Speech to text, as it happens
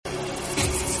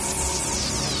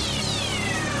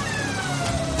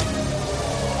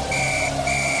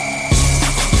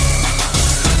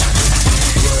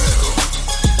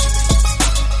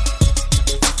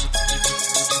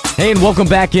Hey, and welcome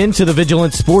back into the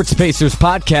Vigilant Sports Pacers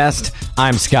podcast.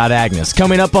 I'm Scott Agnes.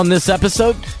 Coming up on this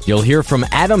episode, you'll hear from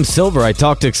Adam Silver. I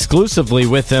talked exclusively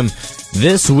with him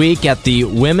this week at the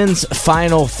Women's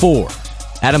Final Four.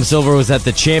 Adam Silver was at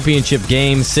the championship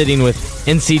game sitting with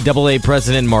NCAA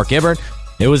President Mark Ebert.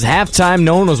 It was halftime.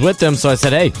 No one was with them, so I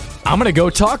said, hey, I'm going to go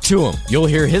talk to him. You'll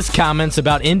hear his comments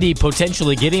about Indy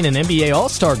potentially getting an NBA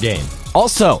All-Star game.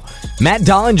 Also, Matt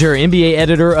Dollinger, NBA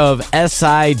editor of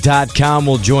SI.com,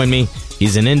 will join me.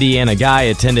 He's an Indiana guy,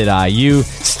 attended IU,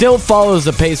 still follows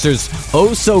the Pacers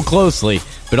oh so closely,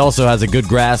 but also has a good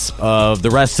grasp of the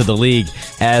rest of the league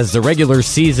as the regular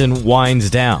season winds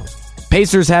down.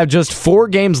 Pacers have just 4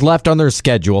 games left on their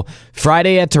schedule.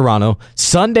 Friday at Toronto,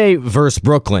 Sunday versus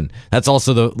Brooklyn. That's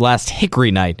also the last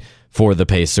Hickory night for the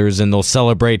Pacers, and they'll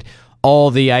celebrate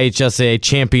all the IHSAA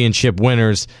championship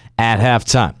winners at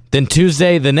halftime. Then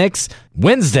Tuesday, the Knicks.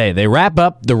 Wednesday, they wrap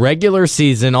up the regular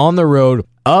season on the road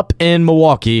up in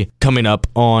Milwaukee coming up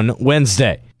on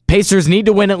Wednesday. Pacers need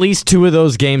to win at least 2 of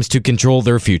those games to control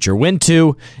their future. Win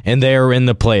 2, and they are in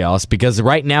the playoffs because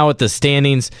right now at the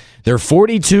standings, they're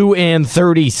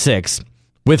 42-36.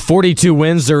 With 42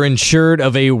 wins, they're ensured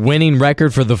of a winning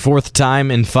record for the 4th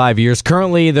time in 5 years.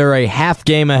 Currently, they're a half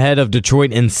game ahead of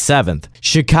Detroit in 7th.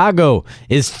 Chicago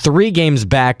is 3 games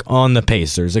back on the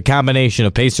Pacers. A combination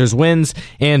of Pacers wins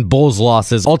and Bulls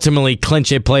losses ultimately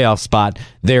clinch a playoff spot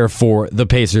there for the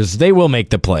Pacers. They will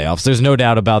make the playoffs. There's no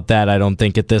doubt about that, I don't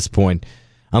think, at this point,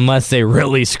 unless they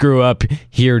really screw up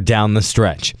here down the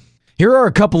stretch. Here are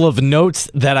a couple of notes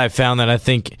that I found that I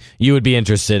think you would be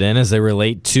interested in as they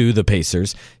relate to the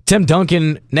Pacers. Tim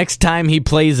Duncan, next time he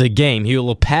plays a game, he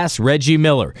will pass Reggie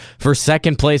Miller for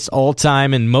second place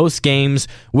all-time in most games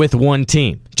with one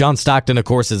team. John Stockton, of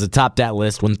course, is atop that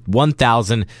list with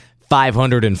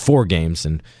 1,504 games.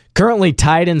 And currently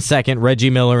tied in second,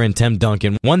 Reggie Miller and Tim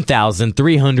Duncan,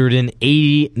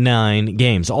 1,389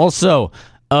 games. Also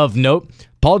of note,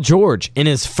 Paul George, in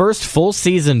his first full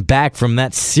season back from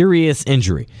that serious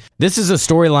injury. This is a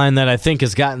storyline that I think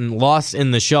has gotten lost in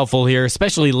the shuffle here,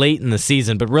 especially late in the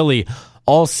season, but really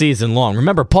all season long.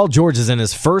 Remember, Paul George is in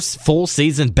his first full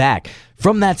season back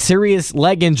from that serious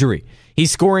leg injury.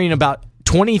 He's scoring about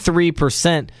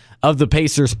 23% of the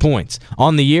Pacers' points.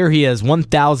 On the year, he has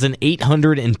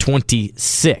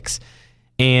 1,826.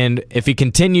 And if he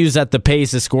continues at the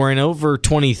pace of scoring over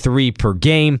 23 per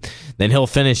game, then he'll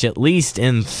finish at least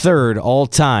in 3rd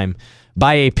all-time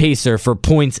by a Pacer for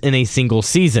points in a single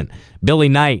season. Billy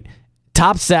Knight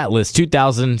tops that list,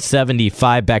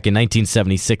 2,075 back in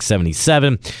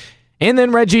 1976-77. And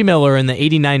then Reggie Miller in the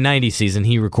 89-90 season,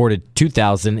 he recorded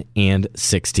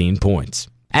 2,016 points.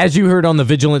 As you heard on the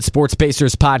Vigilant Sports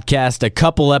Pacers podcast a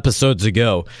couple episodes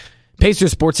ago,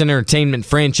 Pacers Sports and Entertainment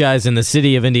franchise in the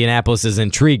city of Indianapolis is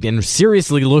intrigued and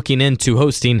seriously looking into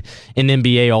hosting an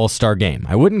NBA All-Star game.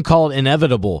 I wouldn't call it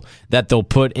inevitable that they'll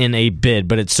put in a bid,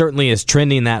 but it certainly is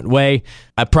trending that way.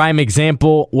 A prime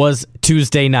example was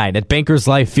Tuesday night at Bankers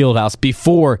Life Fieldhouse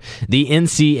before the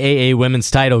NCAA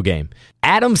women's title game.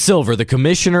 Adam Silver, the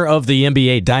commissioner of the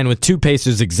NBA, dined with 2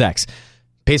 Pacers execs.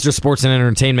 Pacers Sports and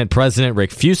Entertainment president Rick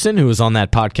Fuson, who was on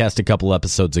that podcast a couple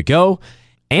episodes ago,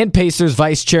 and Pacers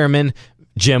Vice Chairman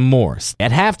Jim Morris.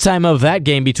 At halftime of that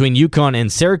game between UConn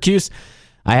and Syracuse,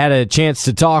 I had a chance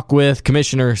to talk with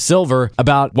Commissioner Silver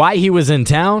about why he was in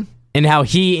town and how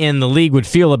he and the league would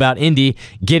feel about Indy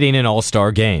getting an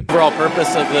all-star game. Overall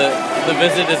purpose of the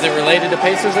visit, is it related to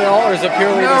Pacers at all, or is it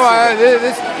purely... No,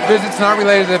 this visit's not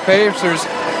related to the Pacers.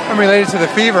 I'm related to the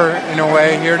Fever, in a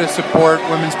way, here to support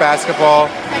women's basketball.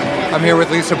 I'm here with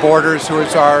Lisa Borders, who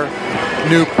is our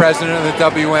new president of the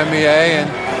WNBA, and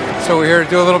so we're here to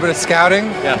do a little bit of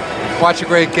scouting, watch a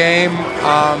great game,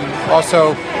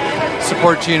 also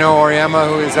support Gino Auriemma,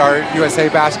 who is our USA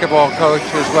basketball coach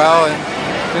as well,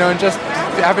 and just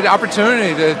have an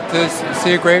opportunity to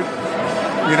see a great,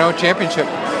 championship.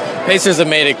 Pacers have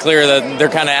made it clear that they're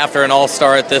kind of after an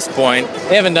all-star at this point.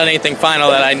 They haven't done anything final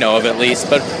that I know of, at least.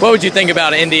 But what would you think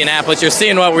about Indianapolis? You're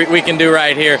seeing what we can do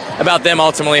right here, about them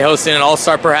ultimately hosting an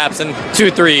all-star perhaps in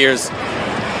 2-3 years.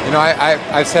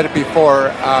 I've said it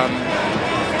before.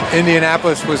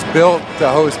 Indianapolis was built to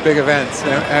host big events,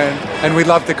 and we'd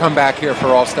love to come back here for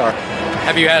All-Star.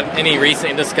 Have you had any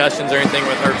recent discussions or anything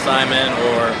with Herb Simon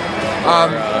or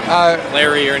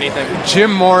Larry or anything?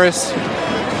 Jim Morris,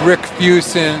 Rick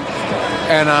Fuson,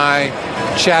 and I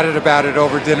chatted about it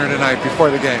over dinner tonight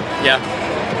before the game. Yeah.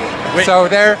 So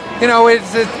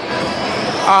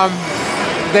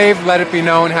they've let it be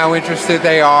known how interested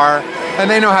they are, and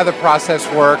they know how the process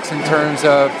works in terms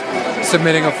of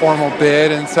submitting a formal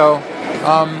bid, and so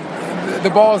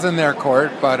the ball's in their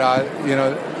court, but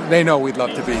they know we'd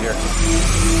love to be here.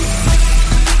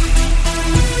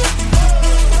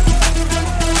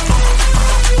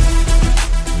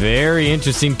 Very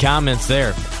interesting comments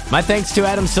there. My thanks to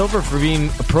Adam Silver for being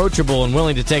approachable and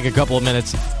willing to take a couple of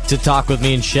minutes to talk with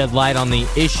me and shed light on the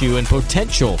issue and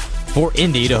potential for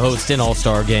Indy to host an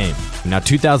All-Star game. Now,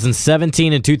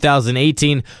 2017 and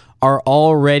 2018 are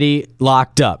already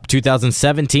locked up.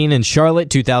 2017 in Charlotte,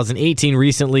 2018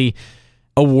 recently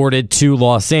awarded to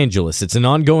Los Angeles. It's an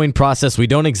ongoing process. We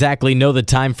don't exactly know the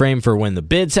time frame for when the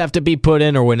bids have to be put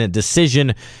in or when a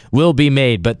decision will be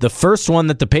made, but the first one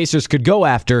that the Pacers could go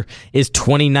after is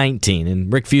 2019,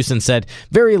 and Rick Fuson said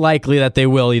very likely that they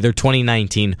will either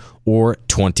 2019 or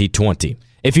 2020.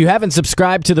 If you haven't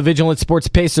subscribed to the Vigilant Sports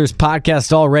Pacers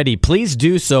podcast already, please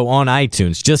do so on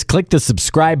iTunes. Just click the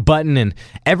subscribe button, and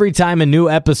every time a new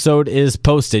episode is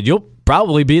posted, you'll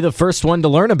probably be the first one to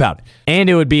learn about it. And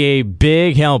it would be a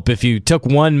big help if you took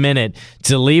 1 minute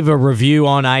to leave a review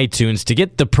on iTunes to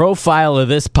get the profile of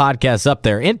this podcast up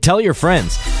there, and tell your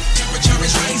friends.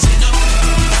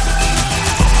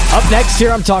 Up next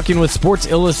here, I'm talking with Sports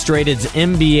Illustrated's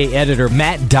NBA editor,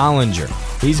 Matt Dollinger.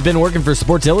 He's been working for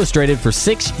Sports Illustrated for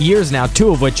 6 years now, 2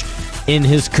 of which in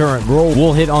his current role.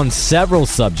 We'll hit on several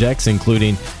subjects,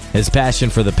 including his passion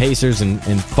for the Pacers and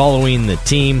following the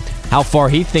team, how far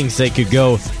he thinks they could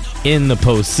go in the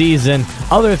postseason,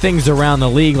 other things around the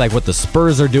league like what the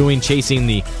Spurs are doing, chasing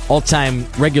the all-time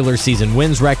regular season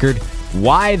wins record,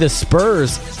 why the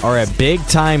Spurs are a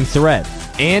big-time threat,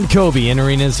 and Kobe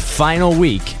entering his final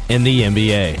week in the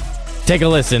NBA. Take a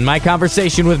listen. My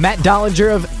conversation with Matt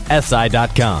Dollinger of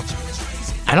SI.com.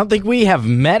 I don't think we have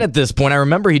met at this point. I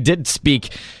remember he did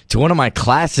speak to one of my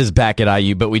classes back at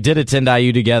IU, but we did attend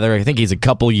IU together. I think he's a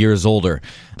couple years older.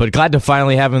 But glad to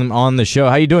finally have him on the show.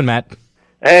 How you doing, Matt?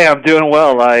 Hey, I'm doing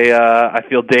well. I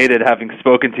feel dated having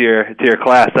spoken to your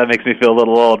class. That makes me feel a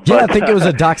little old. Yeah, but, I think it was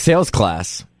a doc sales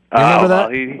class. You remember that?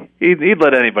 Well, he'd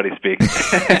let anybody speak.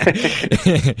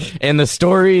 And the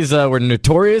stories were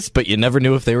notorious, but you never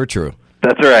knew if they were true.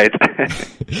 That's right.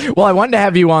 Well, I wanted to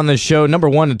have you on the show, number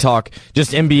one, to talk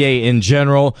just NBA in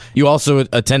general. You also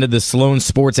attended the Sloan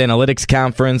Sports Analytics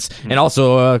Conference and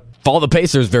also follow the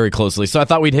Pacers very closely. So I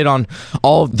thought we'd hit on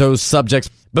all of those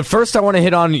subjects. But first, I want to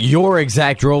hit on your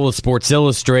exact role with Sports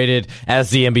Illustrated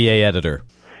as the NBA editor.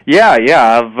 Yeah.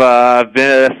 I've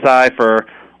been at SI for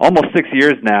almost 6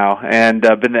 years now, and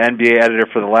I've been the NBA editor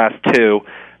for the last 2.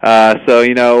 So,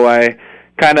 I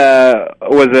kind of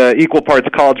was equal parts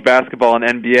college basketball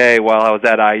and NBA while I was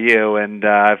at IU, and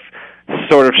I've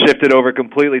sort of shifted over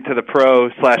completely to the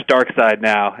pro/dark side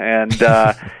now. And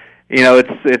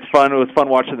it's fun. It was fun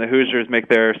watching the Hoosiers make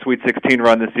their Sweet 16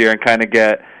 run this year and kind of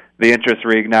get the interest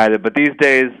reignited. But these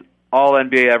days, all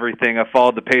NBA everything. I've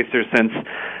followed the Pacers since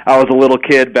I was a little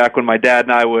kid, back when my dad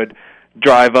and I would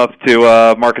drive up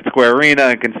to Market Square Arena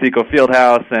and Conseco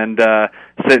Fieldhouse and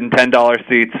sit in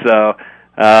 $10 seats. So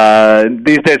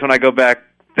these days when I go back,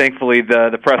 thankfully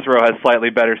the press row has slightly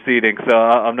better seating, so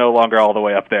I'm no longer all the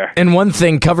way up there. And one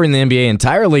thing covering the NBA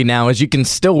entirely now is you can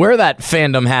still wear that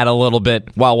fandom hat a little bit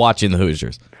while watching the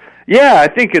Hoosiers. Yeah, I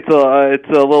think it's a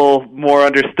little more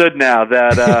understood now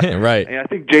that right. I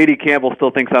think J.D. Campbell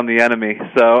still thinks I'm the enemy,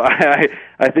 so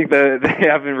I think that they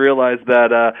haven't realized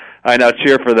that I now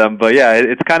cheer for them. But yeah,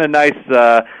 it's kind of nice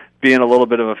being a little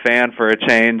bit of a fan for a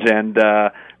change and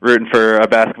rooting for a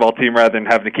basketball team rather than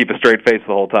having to keep a straight face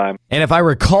the whole time. And if I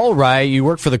recall right, you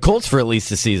worked for the Colts for at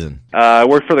least a season. I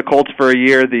worked for the Colts for a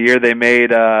year, the year they made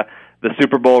the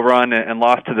Super Bowl run and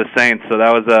lost to the Saints, so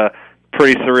that was a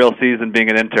pretty surreal season being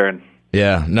an intern.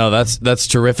 Yeah, no, that's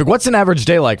terrific. What's an average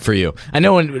day like for you? I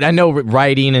know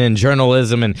writing and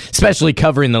journalism and especially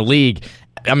covering the league,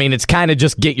 I mean, it's kind of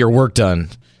just get your work done.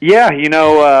 Yeah,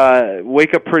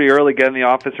 wake up pretty early, get in the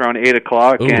office around 8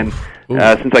 o'clock, and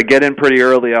since I get in pretty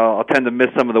early, I'll tend to miss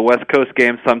some of the West Coast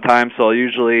games sometimes, so I'll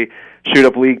usually shoot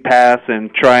up League Pass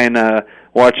and try and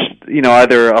watch,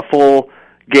 either a full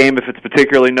game if it's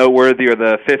particularly noteworthy or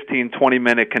the 15,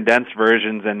 20-minute condensed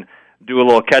versions and do a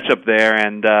little catch-up there.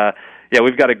 And,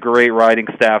 we've got a great writing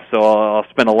staff, so I'll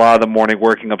spend a lot of the morning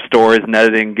working up stories and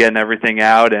editing, getting everything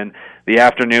out, and the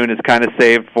afternoon is kind of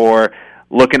saved for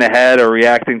looking ahead or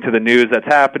reacting to the news that's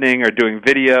happening or doing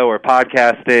video or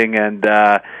podcasting, and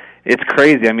it's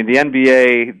crazy. I mean, the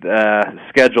NBA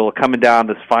schedule coming down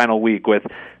this final week with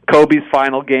Kobe's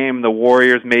final game, the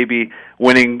Warriors maybe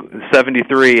winning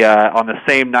 73 on the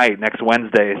same night next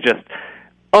Wednesday is just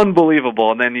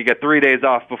unbelievable. And then you get 3 days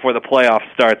off before the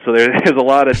playoffs start, so there's a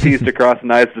lot of T's to cross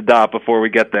and I's to dot before we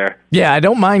get there. Yeah, I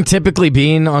don't mind typically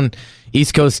being on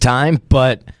East Coast time,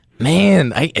 but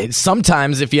man,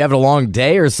 sometimes if you have a long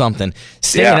day or something,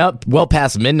 staying up well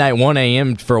past midnight, 1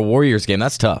 a.m. for a Warriors game,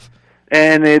 that's tough.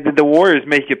 And the Warriors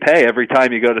make you pay every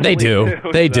time you go to sleep.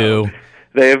 They do.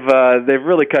 they've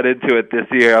really cut into it this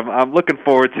year. I'm looking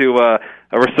forward to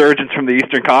a resurgence from the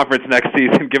Eastern Conference next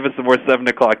season. Give us some more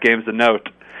 7:00 games to note.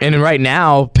 And right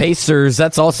now, Pacers,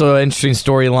 that's also an interesting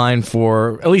storyline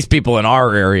for at least people in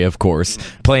our area, of course.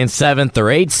 Playing 7th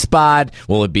or 8th spot.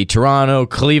 Will it be Toronto,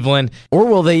 Cleveland, or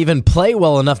will they even play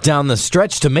well enough down the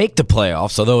stretch to make the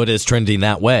playoffs, although it is trending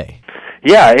that way?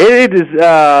 Yeah, it is.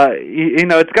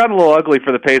 It's gotten a little ugly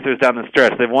for the Pacers down the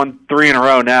stretch. They've won 3 in a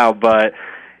row now, but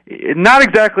not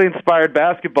exactly inspired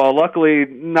basketball. Luckily,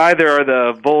 neither are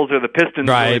the Bulls or the Pistons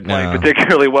really playing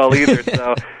particularly well either.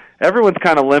 So everyone's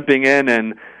kind of limping in,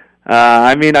 and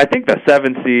I think the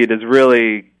 7 seed is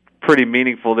really pretty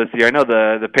meaningful this year. I know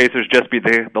the Pacers just beat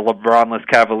the LeBron-less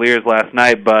Cavaliers last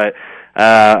night, but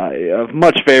a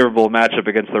much favorable matchup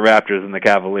against the Raptors and the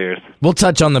Cavaliers. We'll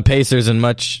touch on the Pacers in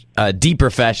much deeper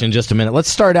fashion in just a minute. Let's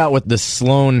start out with the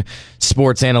Sloan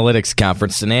Sports Analytics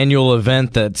Conference, an annual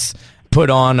event that's put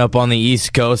on up on the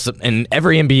East Coast, and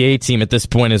every NBA team at this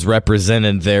point is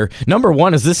represented there. Number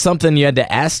one, is this something you had to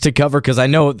ask to cover? Because I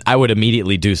know I would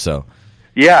immediately do so.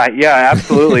 Yeah,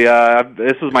 absolutely.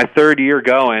 This was my 3rd year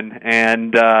going,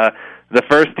 and the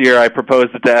first year I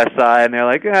proposed it to SI, and they're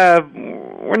like,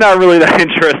 we're not really that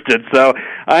interested. So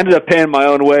I ended up paying my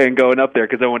own way and going up there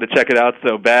because I wanted to check it out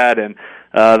so bad. And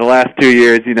the last 2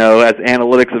 years, as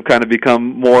analytics have kind of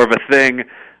become more of a thing,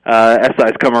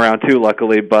 SI's come around too,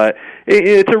 luckily. But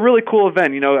it's a really cool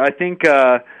event. I think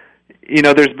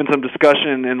there's been some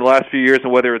discussion in the last few years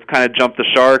on whether it's kind of jumped the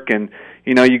shark. And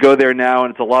you go there now,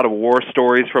 and it's a lot of war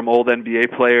stories from old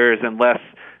NBA players and less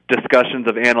discussions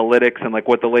of analytics and like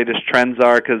what the latest trends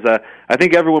are. Because I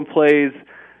think everyone plays,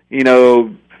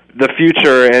 the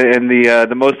future and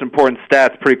the most important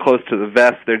stats pretty close to the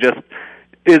vest. There just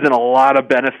isn't a lot of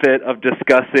benefit of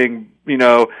discussing,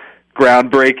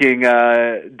 groundbreaking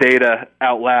data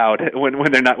out loud when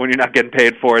you're not getting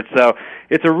paid for it. So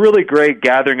it's a really great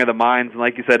gathering of the minds, and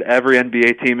like you said, every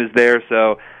NBA team is there.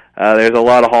 So there's a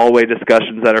lot of hallway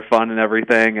discussions that are fun and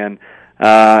everything, and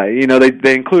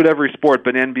they include every sport,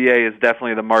 but NBA is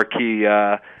definitely the marquee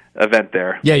event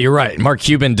there. Yeah, you're right. Mark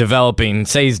Cuban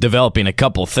he's developing a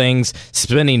couple things,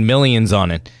 spending millions on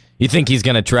it. You think he's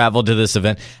going to travel to this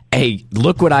event? Hey,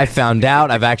 look what I found out.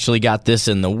 I've actually got this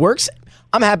in the works.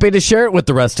 I'm happy to share it with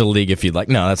the rest of the league if you'd like.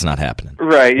 No, that's not happening.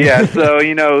 Right, yeah. So,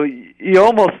 you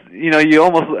almost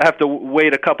have to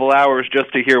wait a couple hours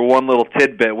just to hear one little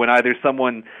tidbit when either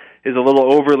someone is a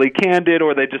little overly candid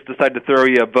or they just decide to throw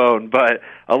you a bone. But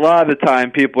a lot of the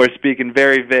time people are speaking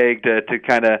very vague to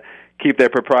kind of keep their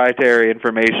proprietary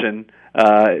information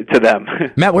to them.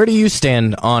 Matt, where do you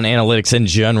stand on analytics in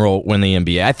general when the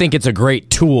NBA? I think it's a great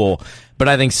tool, but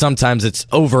I think sometimes it's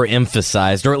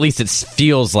overemphasized, or at least it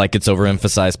feels like it's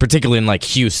overemphasized, particularly in like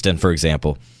Houston, for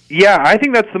example. Yeah, I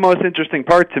think that's the most interesting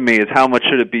part to me is how much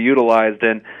should it be utilized.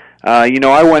 And,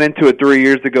 I went into it 3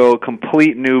 years ago, a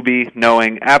complete newbie,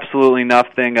 knowing absolutely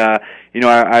nothing. I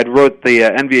wrote the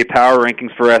NBA Power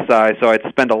Rankings for SI, so I'd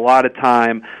spend a lot of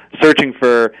time searching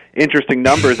for interesting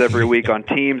numbers every week on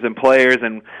teams and players.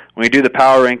 And when you do the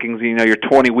Power Rankings, you're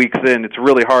 20 weeks in. It's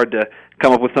really hard to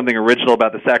come up with something original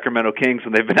about the Sacramento Kings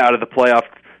when they've been out of the playoff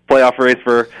race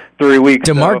for 3 weeks.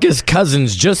 DeMarcus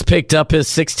Cousins just picked up his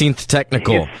 16th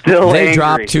technical. He's still they angry,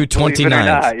 dropped to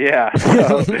 29. Yeah.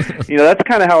 So, that's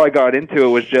kind of how I got into it.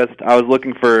 Was just I was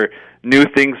looking for new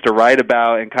things to write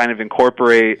about and kind of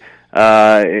incorporate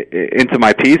into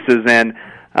my pieces. And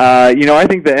I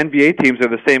think the NBA teams are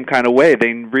the same kind of way.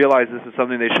 They realize this is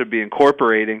something they should be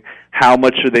incorporating. How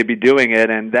much should they be doing it?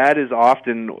 And that is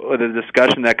often the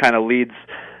discussion that kind of leads.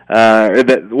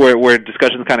 Where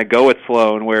discussions kind of go at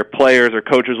Sloan, where players or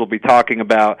coaches will be talking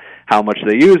about how much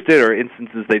they used it, or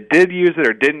instances they did use it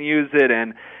or didn't use it,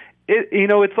 and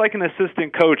it's like an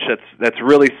assistant coach that's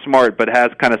really smart but has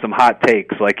kind of some hot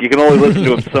takes. Like you can only listen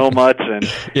to him so much, and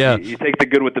you take the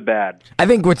good with the bad. I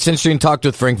think what's interesting, talked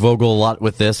with Frank Vogel a lot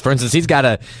with this. For instance, he's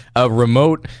got a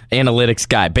remote analytics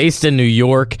guy based in New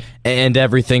York and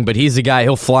everything, but he's a guy,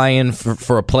 he'll fly in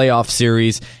for a playoff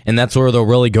series, and that's where they'll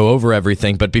really go over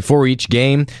everything. But before each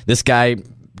game, this guy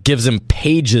gives him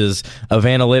pages of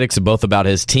analytics, both about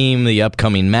his team, the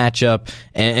upcoming matchup,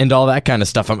 and all that kind of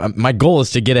stuff. My goal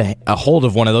is to get a hold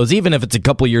of one of those, even if it's a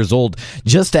couple years old,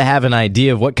 just to have an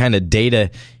idea of what kind of data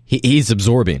he's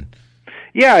absorbing.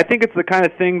 Yeah, I think it's the kind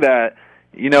of thing that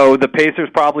the Pacers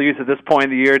probably use at this point of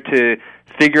the year to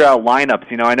figure out lineups.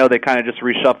 I know they kind of just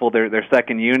reshuffled their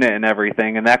second unit and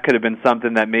everything, and that could have been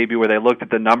something that maybe where they looked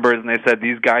at the numbers and they said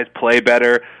these guys play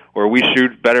better, or we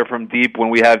shoot better from deep when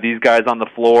we have these guys on the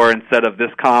floor instead of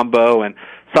this combo, and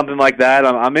something like that.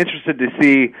 I'm interested to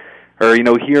see or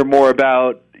hear more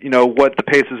about what the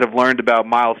Pacers have learned about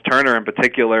Miles Turner in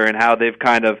particular and how they've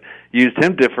kind of used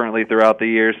him differently throughout the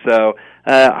years. So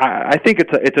I think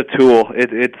it's a tool.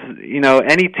 It's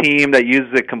any team that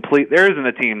uses it there isn't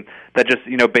a team that just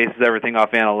bases everything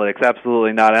off analytics.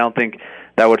 Absolutely not. I don't think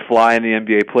that would fly, and the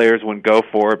NBA players wouldn't go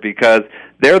for it because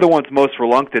they're the ones most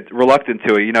reluctant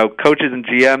to it. Coaches and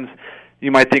GMs,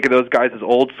 you might think of those guys as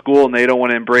old school and they don't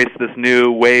want to embrace this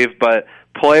new wave, but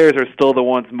players are still the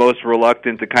ones most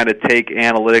reluctant to kind of take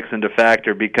analytics into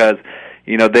factor because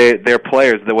they're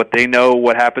players. That what they know,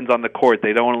 what happens on the court.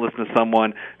 They don't want to listen to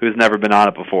someone who's never been on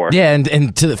it before. Yeah,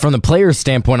 and from the player's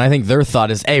standpoint, I think their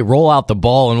thought is, hey, roll out the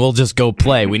ball and we'll just go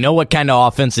play. We know what kind of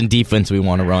offense and defense we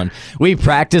want to run. We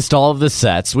practiced all of the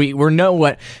sets. We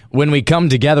know when we come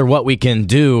together what we can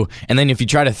do. And then if you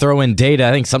try to throw in data,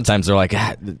 I think sometimes they're like,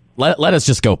 let us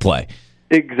just go play.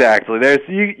 Exactly.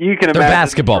 You can imagine they're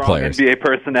basketball players. NBA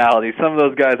personality. Some of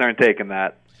those guys aren't taking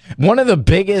that. One of the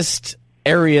biggest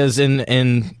areas in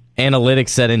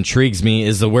analytics that intrigues me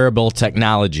is the wearable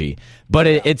technology, but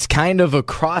it's kind of a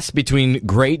cross between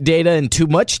great data and too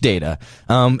much data,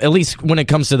 at least when it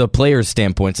comes to the players'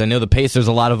 standpoints. I know the Pacers,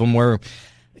 a lot of them wear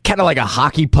kind of like a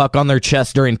hockey puck on their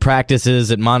chest during practices.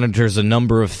 It monitors a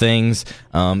number of things,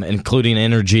 including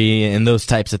energy and those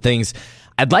types of things.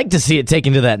 I'd like to see it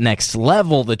taken to that next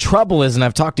level. The trouble is, and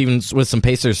I've talked even with some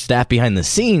Pacers staff behind the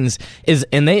scenes,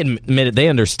 and they admitted they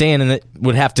understand, and it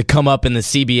would have to come up in the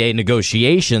CBA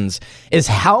negotiations, is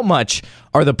how much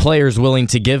are the players willing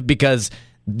to give? Because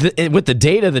with the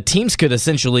data, the teams could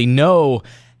essentially know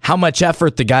how much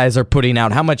effort the guys are putting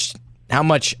out, how much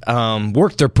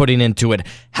work they're putting into it.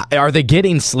 Are they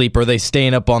getting sleep? Are they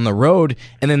staying up on the road?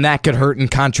 And then that could hurt in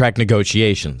contract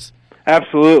negotiations.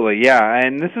 Absolutely, yeah,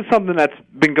 and this is something that's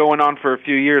been going on for a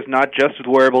few years, not just with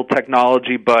wearable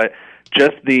technology, but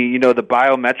just the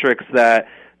biometrics that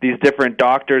these different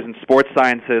doctors and sports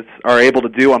scientists are able to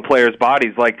do on players'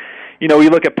 bodies. Like, we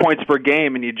look at points per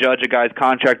game and you judge a guy's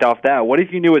contract off that. What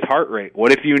if you knew his heart rate?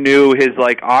 What if you knew his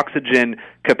oxygen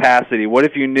capacity? What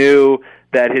if you knew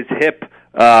that his hip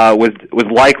was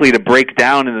likely to break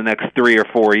down in the next 3 or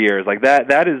 4 years? Like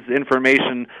that is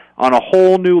information on a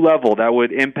whole new level that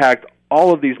would impact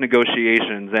all of these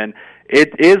negotiations, and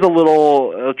it is a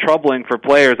little troubling for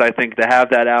players, I think, to have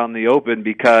that out in the open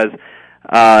because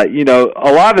a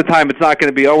lot of the time it's not going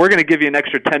to be, we're going to give you an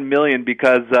extra $10 million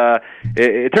because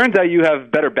it turns out you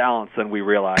have better balance than we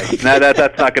realize. Now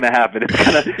that's not going to happen.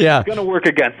 It's going to work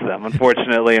against them,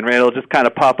 unfortunately, and it'll just kind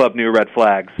of pop up new red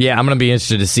flags. Yeah, I'm going to be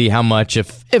interested to see how much,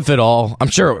 if at all, I'm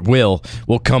sure it will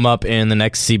come up in the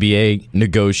next CBA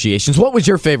negotiations. What was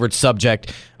your favorite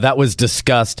subject that was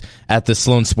discussed at the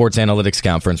Sloan Sports Analytics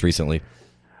Conference recently?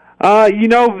 The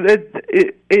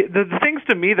things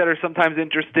to me that are sometimes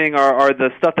interesting are the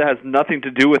stuff that has nothing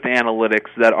to do with analytics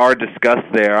that are discussed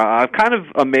there. I'm kind of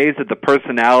amazed at the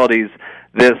personalities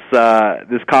this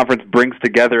conference brings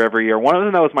together every year. One of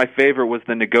them that was my favorite was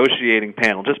the negotiating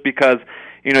panel, just because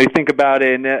you think about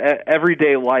it in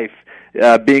everyday life.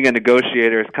 Being a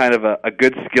negotiator is kind of a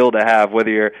good skill to have, whether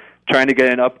you're trying to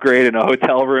get an upgrade in a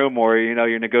hotel room or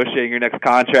you're negotiating your next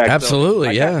contract.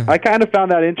 Absolutely, so I kind of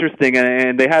found that interesting,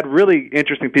 and they had really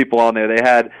interesting people on there. They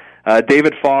had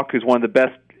David Falk, who's one of the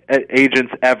best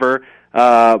agents ever,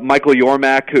 Michael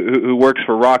Yormak, who works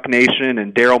for Rock Nation,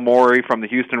 and Daryl Morey from the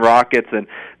Houston Rockets, and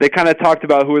they kind of talked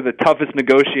about who are the toughest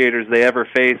negotiators they ever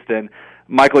faced, and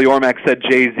Michael Yormak said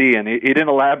Jay-Z, and he didn't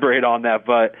elaborate on that,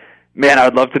 but man, I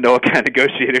would love to know what kind of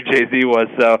negotiator Jay-Z was.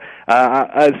 So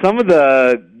some of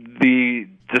the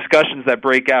discussions that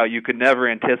break out you could never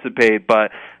anticipate,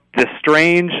 but the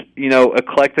strange,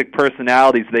 eclectic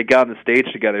personalities they got on the stage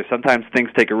together, sometimes things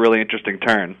take a really interesting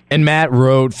turn. And Matt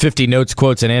wrote 50 notes,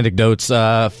 quotes, and anecdotes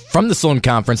from the Sloan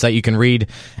Conference that you can read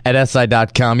at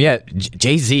SI.com. Yeah,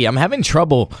 Jay-Z, I'm having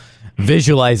trouble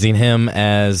visualizing him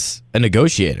as a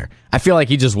negotiator. I feel like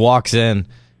he just walks in.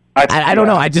 I don't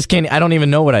know. I just can't. I don't even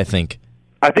know what I think.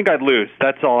 I think I'd lose.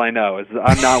 That's all I know, is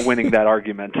I'm not winning that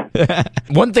argument.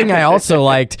 One thing I also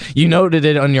liked, you noted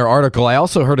it on your article, I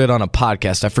also heard it on a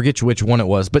podcast. I forget which one it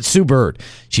was, but Sue Bird.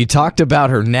 She talked about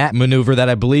her nap maneuver that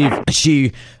I believe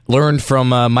she learned from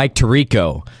Mike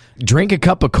Tirico. Drink a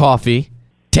cup of coffee,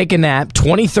 take a nap,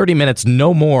 20, 30 minutes,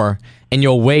 no more, and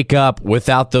you'll wake up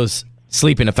without those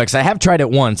sleeping effects. I have tried it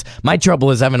once. My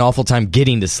trouble is I have an awful time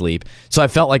getting to sleep, so I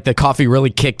felt like the coffee really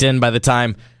kicked in by the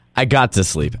time I got to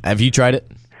sleep. Have you tried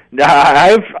it?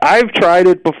 I've tried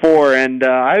it before, and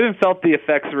I haven't felt the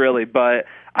effects really, but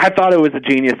I thought it was a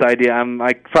genius idea.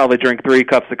 I probably drink 3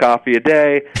 cups of coffee a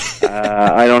day.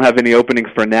 I don't have any openings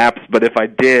for naps, but if I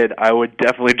did, I would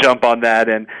definitely jump on that.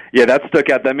 And yeah, that stuck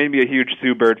out. That made me a huge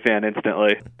Sue Bird fan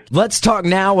instantly. Let's talk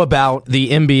now about the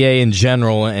NBA in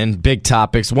general and big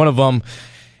topics. One of them,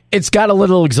 it's got a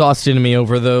little exhausting to me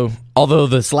although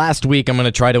this last week I'm going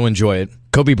to try to enjoy it.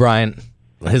 Kobe Bryant,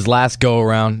 his last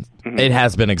go-around, it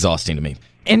has been exhausting to me.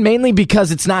 And mainly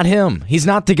because it's not him. He's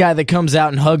not the guy that comes out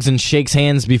and hugs and shakes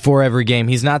hands before every game.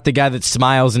 He's not the guy that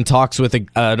smiles and talks with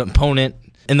an opponent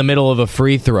in the middle of a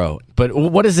free throw. But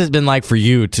what has it been like for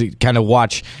you to kind of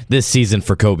watch this season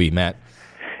for Kobe, Matt?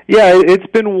 Yeah, it's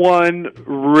been one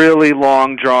really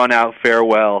long, drawn-out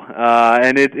farewell.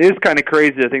 And it is kind of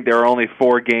crazy. I think there are only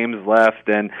 4 games left.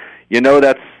 And,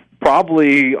 that's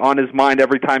probably on his mind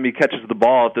every time he catches the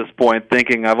ball at this point,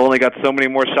 thinking, I've only got so many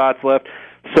more shots left.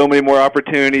 So many more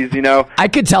opportunities, I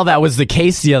could tell that was the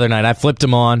case the other night. I flipped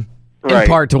him on, in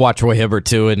part to watch Roy Hibbert,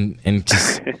 too, and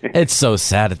just, it's so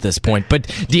sad at this point. But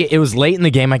it was late in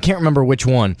the game. I can't remember which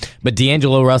one, but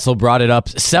D'Angelo Russell brought it up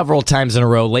several times in a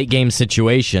row, late game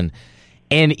situation,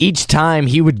 and each time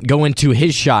he would go into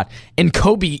his shot, and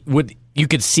Kobe you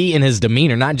could see in his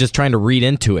demeanor, not just trying to read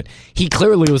into it. He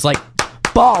clearly was like,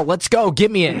 ball, let's go, give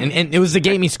me it. And it was the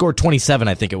game he scored 27,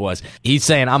 I think it was. He's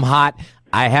saying, I'm hot.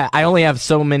 I only have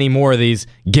so many more of these.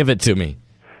 Give it to me.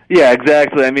 Yeah,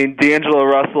 exactly. I mean, D'Angelo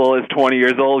Russell is 20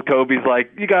 years old. Kobe's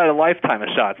like, you got a lifetime of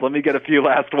shots. Let me get a few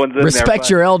last ones in there. Respect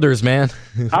your elders, man.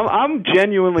 I'm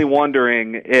genuinely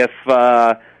wondering if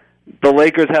the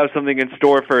Lakers have something in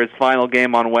store for his final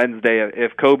game on Wednesday.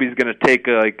 If Kobe's going to take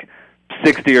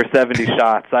 60 or 70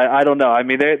 shots, I don't know. I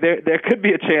mean, there could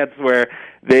be a chance where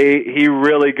he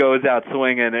really goes out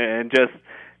swinging and just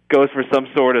goes for some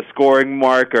sort of scoring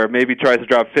mark, or maybe tries to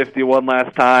drop 51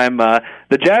 last time.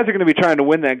 The Jazz are going to be trying to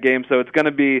win that game, so it's going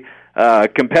to be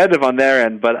competitive on their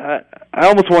end. But I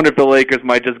almost wonder if the Lakers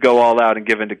might just go all out and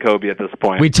give in to Kobe at this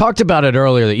point. We talked about it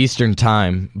earlier, the Eastern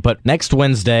time, but next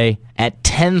Wednesday at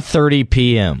 10:30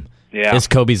 p.m. is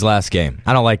Kobe's last game.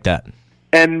 I don't like that.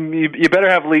 And you better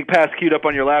have League Pass queued up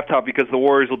on your laptop, because the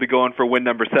Warriors will be going for win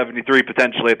number 73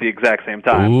 potentially at the exact same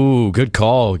time. Ooh, good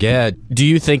call. Yeah. Do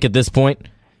you think at this point,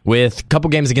 with a couple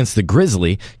games against the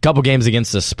Grizzlies, a couple games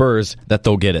against the Spurs, that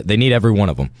they'll get it? They need every one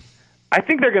of them. I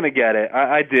think they're going to get it.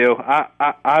 I do.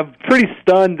 I'm pretty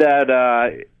stunned that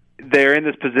they're in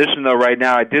this position, though, right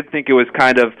now. I did think it was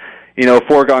kind of, a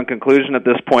foregone conclusion at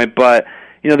this point, but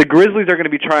the Grizzlies are going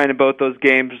to be trying in both those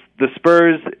games. The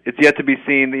Spurs, it's yet to be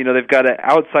seen. They've got an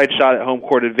outside shot at home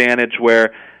court advantage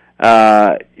where,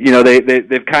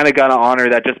 they've kind of got to honor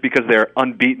that just because they're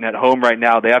unbeaten at home right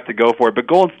now. They have to go for it. But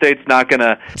Golden State's not going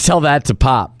to tell that to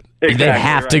Pop. Exactly, they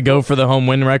have to go for the home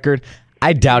win record.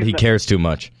 I doubt he cares too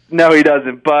much. No, he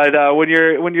doesn't. But when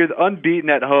you're unbeaten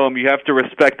at home, you have to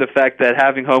respect the fact that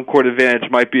having home court advantage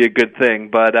might be a good thing.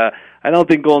 But I don't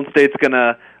think Golden State's going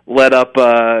to let up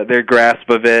their grasp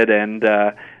of it, and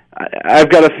I've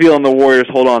got a feeling the Warriors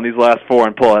hold on these last 4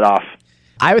 and pull it off.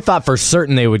 I thought for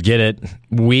certain they would get it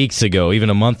weeks ago, even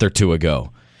a month or 2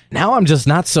 ago. Now I'm just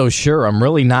not so sure. I'm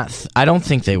really not. I don't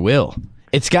think they will.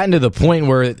 It's gotten to the point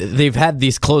where they've had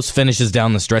these close finishes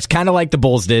down the stretch, kind of like the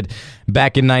Bulls did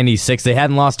back in '96. They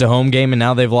hadn't lost a home game, and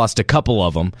now they've lost a couple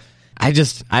of them.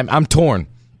 I'm torn.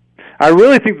 I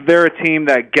really think they're a team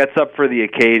that gets up for the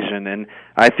occasion, and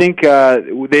I think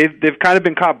they've kind of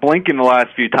been caught blinking the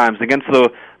last few times against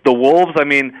the Wolves. I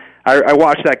mean, I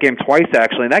watched that game twice,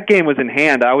 actually, and that game was in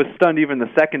hand. I was stunned even the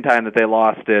second time that they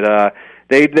lost it.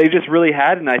 They just really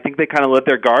had, and I think they kind of let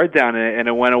their guard down, and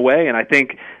it went away. And I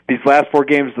think these last 4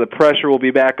 games, the pressure will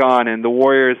be back on, and the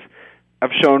Warriors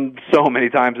have shown so many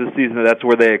times this season that that's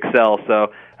where they excel.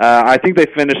 So I think they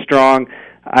finish strong.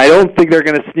 I don't think they're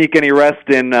going to sneak any rest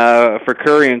in for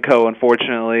Curry and co,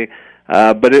 unfortunately.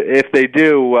 But if they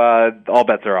do, all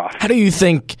bets are off. How do you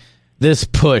think this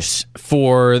push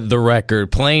for the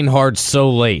record, playing hard so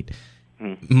late,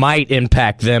 might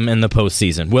impact them in the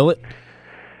postseason? Will it?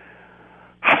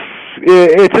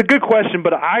 It's a good question,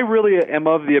 but I really am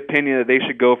of the opinion that they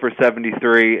should go for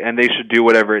 73 and they should do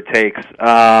whatever it takes.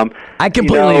 I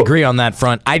completely agree on that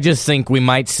front. I just think we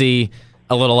might see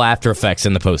a little after effects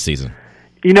in the postseason.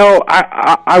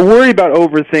 I worry about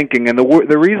overthinking, and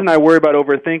the reason I worry about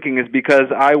overthinking is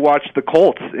because I watched the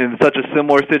Colts in such a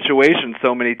similar situation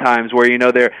so many times, where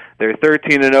they're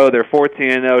 13-0, they're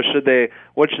 14-0.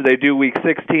 What should they do week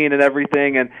 16 and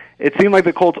everything? And it seemed like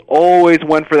the Colts always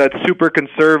went for that super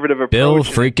conservative approach. Bill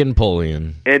freaking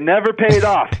Polian. It never paid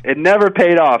off. It never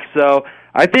paid off. So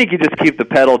I think you just keep the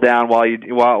pedal down while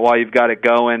you've got it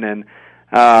going, and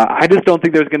I just don't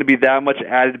think there's going to be that much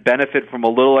added benefit from a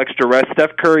little extra rest.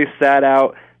 Steph Curry sat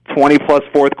out 20-plus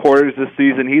fourth quarters this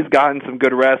season. He's gotten some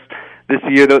good rest this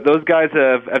year. Those guys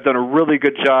have done a really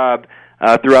good job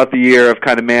throughout the year of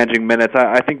kind of managing minutes.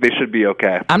 I think they should be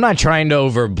okay. I'm not trying to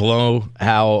overblow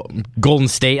how Golden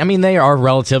State, I mean, they are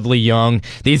relatively young.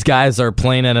 These guys are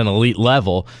playing at an elite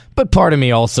level, but part of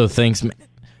me also thinks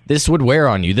this would wear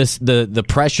on you. The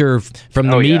pressure from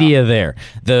the media there,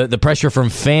 the pressure from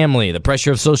family, the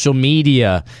pressure of social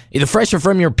media, the pressure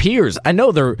from your peers. I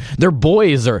know they're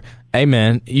boys or, hey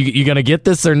man, you gonna get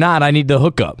this or not? I need to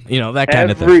hook up. That kind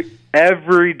of thing.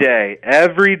 Every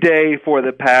day for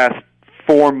the past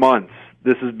 4 months,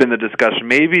 this has been the discussion,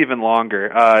 maybe even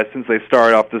longer, since they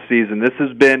started off the season.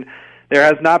 There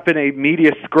has not been a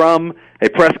media scrum, a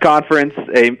press conference,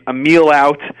 a meal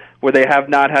out where they have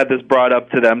not had this brought up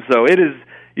to them. So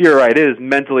you're right, it is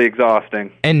mentally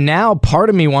exhausting. And now part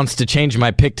of me wants to change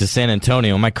my pick to San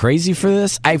Antonio. Am I crazy for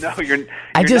this? No, you're not.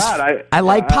 I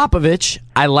like Popovich.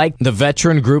 I like the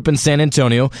veteran group in San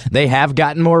Antonio. They have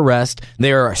gotten more rest.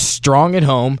 They are strong at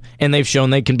home, and they've shown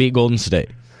they can beat Golden State.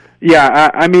 Yeah,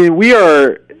 I mean, we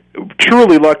are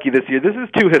truly lucky this year. This is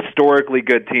two historically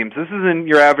good teams. This isn't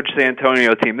your average San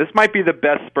Antonio team. This might be the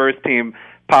best Spurs team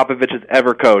Popovich has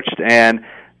ever coached, and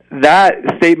that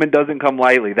statement doesn't come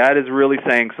lightly. That is really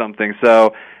saying something.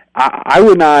 So I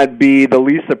would not be the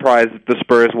least surprised if the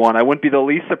Spurs won. I wouldn't be the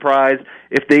least surprised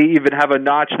if they even have a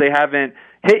notch they haven't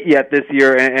hit yet this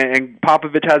year, and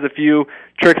Popovich has a few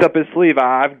tricks up his sleeve.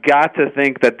 I've got to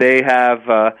think that they have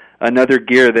another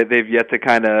gear that they've yet to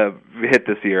kind of hit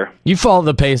this year. You follow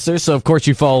the Pacers, so of course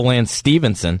you follow Lance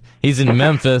Stevenson. He's in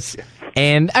Memphis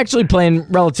and actually playing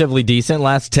relatively decent.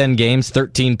 Last 10 games,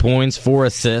 13 points, 4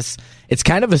 assists. It's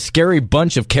kind of a scary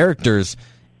bunch of characters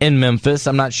in Memphis.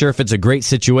 I'm not sure if it's a great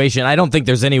situation. I don't think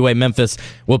there's any way Memphis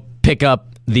will pick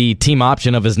up the team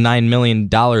option of his $9 million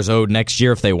owed next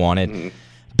year if they want it.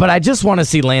 But I just want to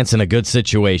see Lance in a good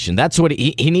situation. That's what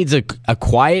he needs, a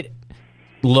quiet,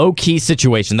 low-key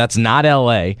situation. That's not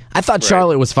L.A. I thought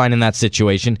Charlotte was fine in that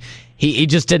situation. He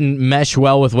just didn't mesh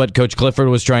well with what Coach Clifford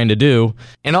was trying to do.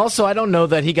 And also, I don't know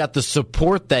that he got the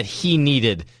support that he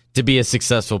needed to be a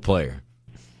successful player.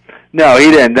 No,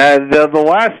 he didn't. The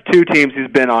last two teams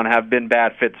he's been on have been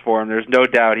bad fits for him. There's no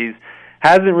doubt. He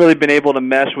hasn't really been able to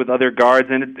mesh with other guards,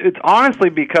 and it's honestly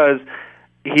because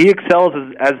he excels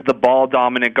as the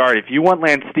ball-dominant guard. If you want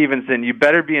Lance Stevenson, you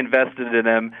better be invested in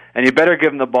him, and you better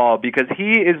give him the ball because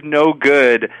he is no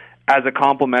good as a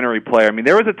complementary player. I mean,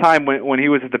 there was a time when he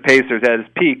was at the Pacers at his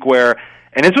peak where,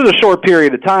 and this was a short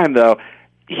period of time, though,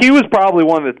 he was probably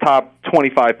one of the top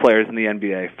 25 players in the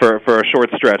NBA for a short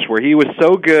stretch where he was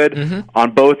so good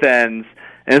on both ends,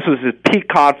 and this was his peak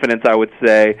confidence, I would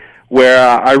say, where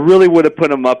I really would have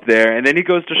put him up there. And then he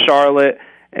goes to Charlotte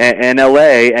and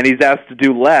L.A., and he's asked to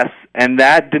do less, and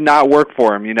that did not work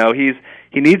for him. He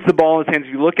needs the ball in his hands.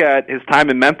 If you look at his time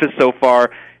in Memphis so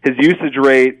far, his usage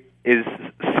rate is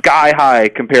sky high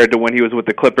compared to when he was with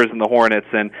the Clippers and the Hornets,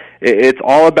 and it's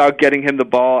all about getting him the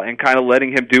ball and kind of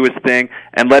letting him do his thing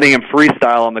and letting him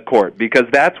freestyle on the court, because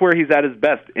that's where he's at his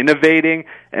best, innovating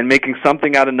and making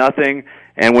something out of nothing.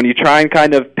 And when you try and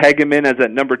kind of peg him in as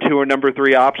that number 2 or number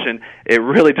 3 option, it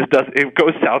really just it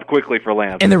goes south quickly for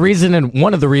Lance. And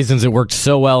one of the reasons it worked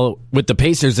so well with the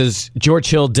Pacers is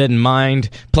George Hill didn't mind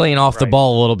playing off the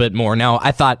ball a little bit more. Now,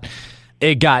 I thought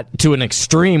it got to an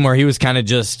extreme where he was kind of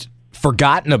just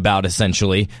forgotten about,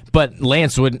 essentially, but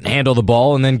Lance would handle the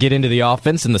ball and then get into the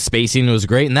offense, and the spacing was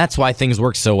great, and that's why things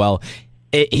worked so well.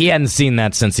 He hadn't seen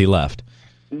that since he left.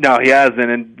 No, he hasn't,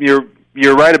 and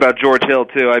you're right about George Hill,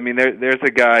 too. I mean, there's a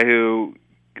guy who,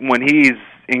 when he's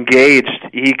engaged,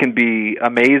 he can be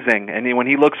amazing, and when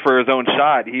he looks for his own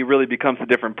shot, he really becomes a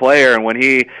different player, and when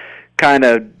he kind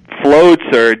of floats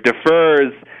or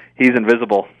defers, he's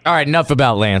invisible. All right, enough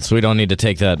about Lance. We don't need to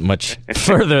take that much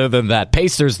further than that.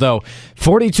 Pacers, though,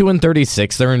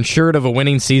 42-36. They're insured of a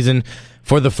winning season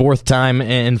for the 4th time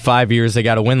in 5 years. They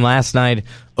got a win last night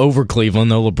over Cleveland,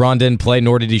 though LeBron didn't play,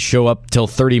 nor did he show up till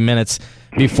 30 minutes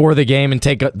before the game and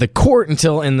take the court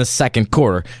until in the second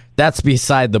quarter. That's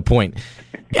beside the point.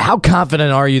 How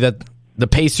confident are you that the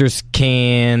Pacers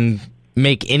can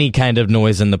make any kind of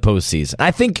noise in the postseason?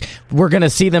 I think we're going to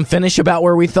see them finish about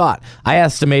where we thought. I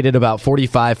estimated about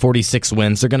 45, 46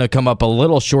 wins. They're going to come up a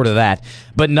little short of that,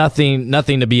 but nothing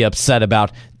to be upset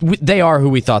about. They are who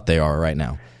we thought they are right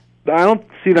now. I don't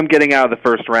see them getting out of the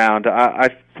first round. I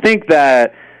think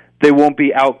that they won't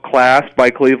be outclassed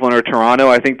by Cleveland or Toronto.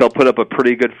 I think they'll put up a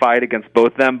pretty good fight against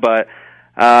both them, but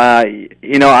I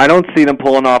don't see them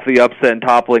pulling off the upset and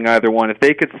toppling either one. If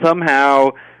they could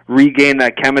somehow regain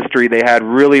that chemistry they had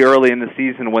really early in the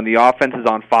season when the offense is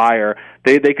on fire,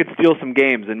 they could steal some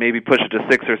games and maybe push it to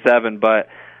 6 or 7, but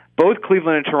both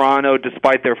Cleveland and Toronto,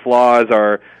 despite their flaws,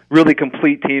 are really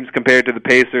complete teams compared to the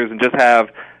Pacers and just have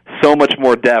so much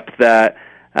more depth that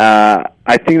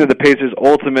I think that the Pacers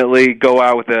ultimately go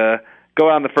out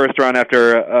in the first round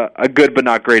after a good but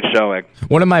not great showing.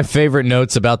 One of my favorite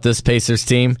notes about this Pacers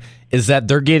team is that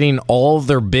they're getting all of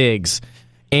their bigs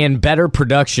and better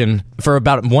production for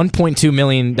about $1.2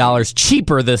 million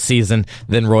cheaper this season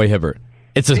than Roy Hibbert.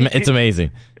 It's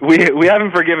amazing. We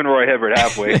haven't forgiven Roy Hibbert,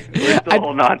 have we? We're still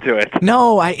holding on to it.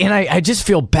 No, I just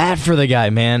feel bad for the guy,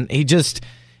 man.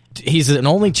 He's an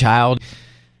only child.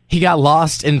 He got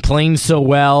lost in playing so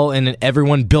well and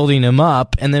everyone building him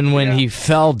up, and then when he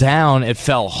fell down, it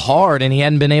fell hard, and he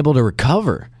hadn't been able to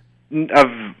recover.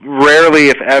 I've rarely,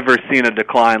 if ever, seen a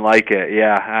decline like it.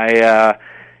 Yeah,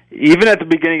 even at the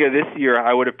beginning of this year,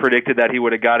 I would have predicted that he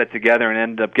would have got it together and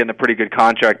ended up getting a pretty good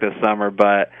contract this summer,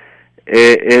 but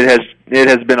it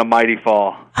has been a mighty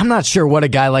fall. I'm not sure what a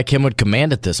guy like him would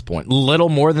command at this point. Little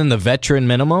more than the veteran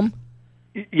minimum?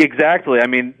 Exactly. I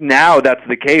mean, now that's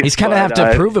the case. He's kind of have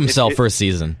to prove himself for a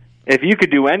season. If you could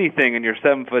do anything and you're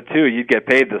 7'2", you'd get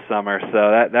paid this summer.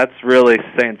 So that's really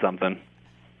saying something.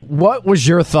 What was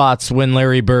your thoughts when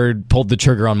Larry Bird pulled the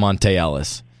trigger on Monte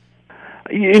Ellis?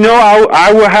 You know,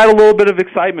 I had a little bit of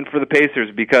excitement for the Pacers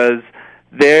because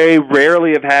they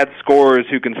rarely have had scorers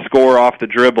who can score off the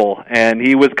dribble, and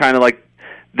he was kind of like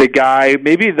the guy,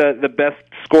 maybe the best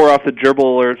score off the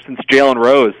dribble since Jalen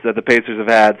Rose that the Pacers have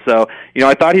had. So,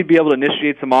 I thought he'd be able to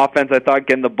initiate some offense. I thought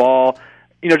getting the ball,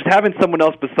 just having someone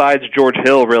else besides George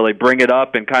Hill really bring it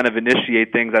up and kind of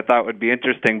initiate things I thought would be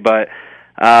interesting. But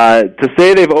to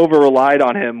say they've over-relied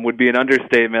on him would be an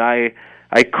understatement.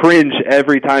 I cringe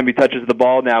every time he touches the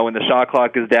ball now when the shot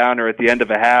clock is down or at the end of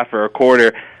a half or a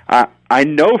quarter. I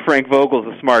know Frank Vogel's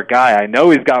a smart guy. I know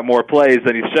he's got more plays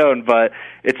than he's shown, but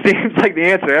it seems like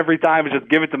the answer every time is just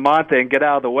give it to Monte and get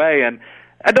out of the way, and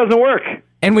that doesn't work.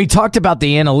 And we talked about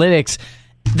the analytics.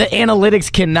 The analytics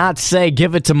cannot say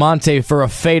give it to Monte for a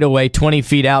fadeaway 20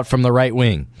 feet out from the right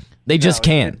wing. They just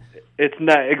can't. It's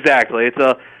not exactly. It's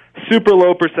a super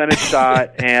low percentage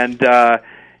shot, and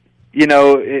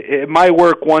it might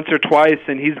work once or twice,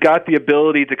 and he's got the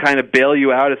ability to kind of bail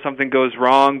you out if something goes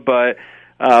wrong, but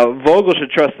Vogel should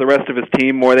trust the rest of his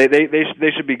team more. They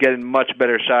should be getting much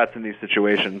better shots in these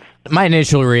situations. My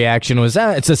initial reaction was,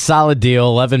 it's a solid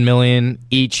deal, $11 million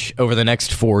each over the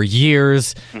next 4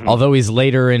 years. Mm-hmm. Although he's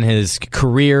later in his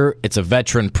career, it's a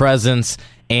veteran presence,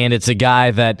 and it's a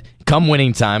guy that, come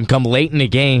winning time, come late in the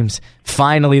games,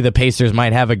 finally the Pacers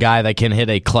might have a guy that can hit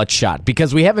a clutch shot,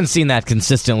 because we haven't seen that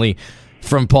consistently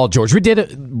from Paul George. We did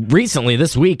it recently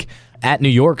this week at New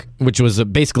York, which was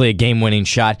basically a game-winning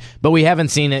shot, but we haven't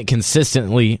seen it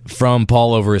consistently from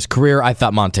Paul over his career. I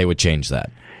thought Monte would change that.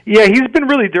 Yeah, he's been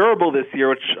really durable this year,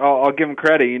 which I'll give him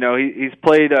credit. He's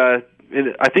played, I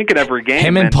think, in every game.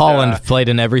 Him and Paul played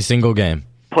in every single game.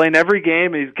 Playing every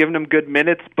game, he's given him good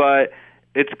minutes, but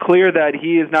it's clear that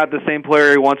he is not the same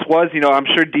player he once was. I'm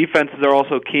sure defenses are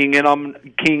also keying in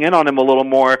on him a little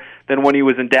more than when he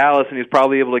was in Dallas, and he's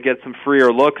probably able to get some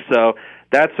freer looks, so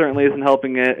that certainly isn't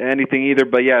helping anything either.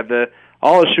 But yeah,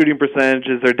 all his shooting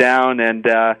percentages are down, and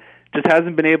just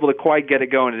hasn't been able to quite get it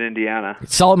going in Indiana.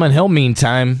 Solomon Hill,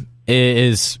 meantime,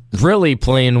 is really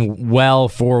playing well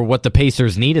for what the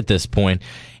Pacers need at this point.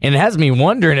 And it has me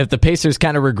wondering if the Pacers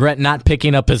kind of regret not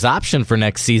picking up his option for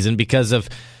next season because of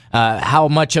how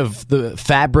much of the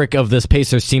fabric of this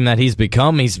Pacers team that he's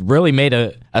become. He's really made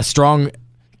a strong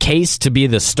case to be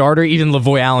the starter. Even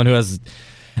Lavoy Allen, who has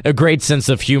a great sense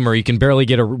of humor. You can barely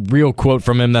get a real quote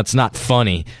from him that's not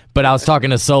funny. But I was talking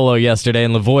to Solo yesterday,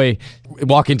 and Lavoy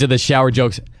walking to the shower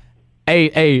jokes,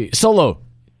 Hey, Solo,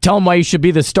 tell him why you should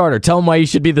be the starter. Tell him why you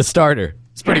should be the starter.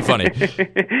 It's pretty funny.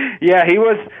 Yeah, he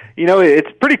was, it's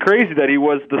pretty crazy that he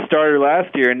was the starter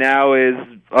last year and now is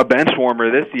a bench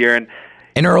warmer this year.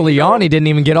 And early on, he didn't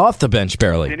even get off the bench,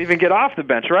 barely. Didn't even get off the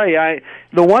bench, right?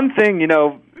 The one thing,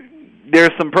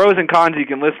 there's some pros and cons you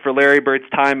can list for Larry Bird's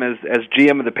time as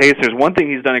GM of the Pacers. One thing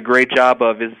he's done a great job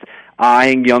of is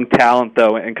eyeing young talent,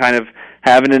 though, and kind of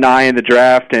having an eye in the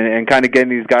draft and kind of getting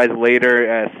these guys later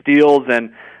as steals.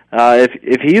 And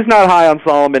if he's not high on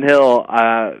Solomon Hill,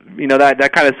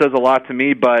 that kind of says a lot to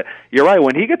me. But you're right,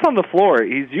 when he gets on the floor,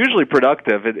 he's usually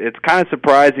productive. It's kind of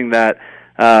surprising that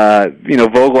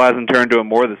Vogel hasn't turned to him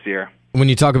more this year. When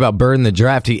you talk about Bird in the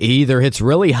draft, he either hits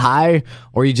really high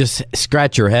or you just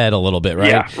scratch your head a little bit, right?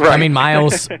 Yeah, right. I mean,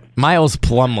 Miles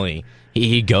Plumlee,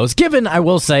 he goes. Given, I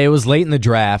will say, it was late in the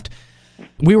draft,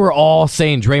 we were all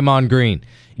saying Draymond Green,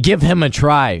 give him a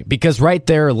try, because right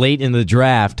there late in the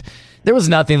draft, there was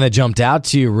nothing that jumped out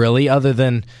to you really other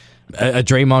than a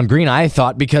Draymond Green, I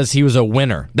thought, because he was a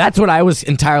winner. That's what I was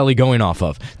entirely going off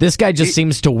of. This guy just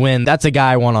seems to win. That's a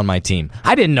guy I want on my team.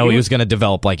 I didn't know he was going to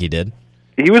develop like he did.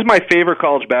 He was my favorite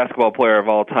college basketball player of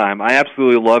all time. I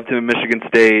absolutely loved him in Michigan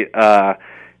State,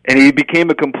 and he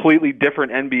became a completely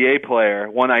different NBA player,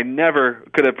 one I never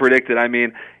could have predicted. I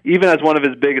mean, even as one of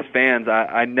his biggest fans,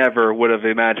 I never would have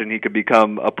imagined he could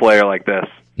become a player like this.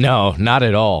 No, not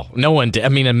at all. No one did. I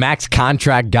mean, a max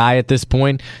contract guy at this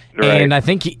point, right. And I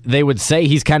think they would say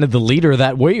he's kind of the leader of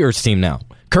that Warriors team now.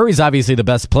 Curry's obviously the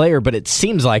best player, but it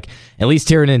seems like, at least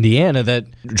here in Indiana, that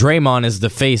Draymond is the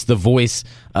face, the voice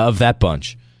of that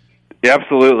bunch. Yeah,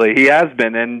 absolutely. He has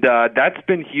been, and that's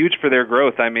been huge for their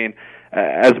growth. I mean,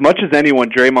 as much as anyone,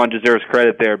 Draymond deserves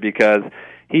credit there because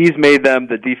he's made them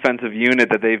the defensive unit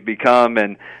that they've become,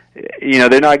 and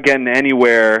they're not getting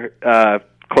anywhere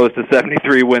close to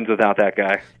 73 wins without that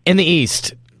guy. In the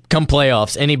East, come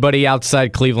playoffs, anybody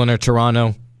outside Cleveland or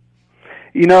Toronto?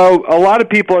 A lot of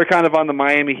people are kind of on the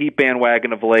Miami Heat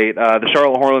bandwagon of late. The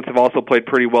Charlotte Hornets have also played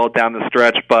pretty well down the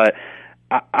stretch, but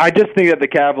I just think that the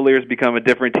Cavaliers become a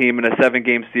different team in a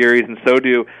 7-game series, and so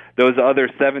do those other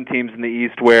 7 teams in the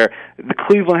East where the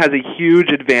Cleveland has a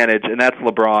huge advantage, and that's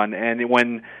LeBron. And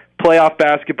when playoff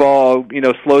basketball,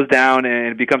 slows down and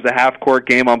it becomes a half-court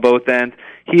game on both ends,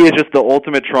 he is just the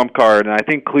ultimate trump card, and I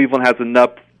think Cleveland has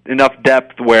enough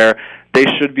depth where they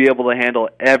should be able to handle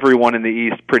everyone in the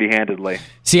East pretty handedly.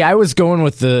 See, I was going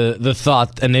with the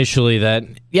thought initially that,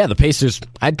 the Pacers,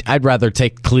 I'd rather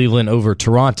take Cleveland over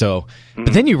Toronto. Mm-hmm.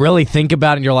 But then you really think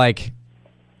about it and you're like,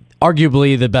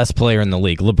 arguably the best player in the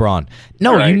league, LeBron.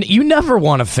 No, right. you never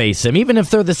want to face him. Even if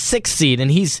they're the 6th seed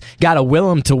and he's got to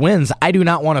will him to wins, I do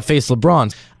not want to face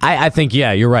LeBron. I think,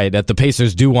 you're right, that the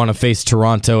Pacers do want to face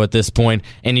Toronto at this point,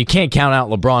 and you can't count out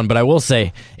LeBron, but I will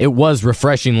say it was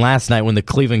refreshing last night when the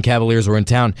Cleveland Cavaliers were in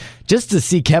town just to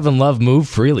see Kevin Love move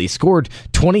freely. Scored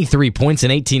 23 points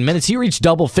in 18 minutes. He reached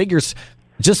double figures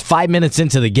just 5 minutes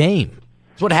into the game.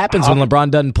 That's what happens when LeBron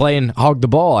doesn't play and hog the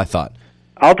ball, I thought.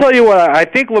 I'll tell you what, I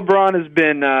think LeBron has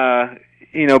been,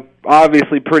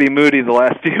 obviously pretty moody the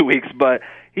last few weeks, but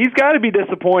he's got to be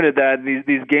disappointed that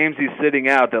these games he's sitting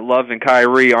out, that Love and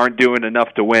Kyrie aren't doing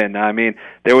enough to win. I mean,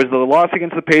 there was the loss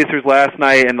against the Pacers last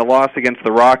night and the loss against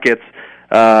the Rockets,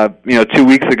 2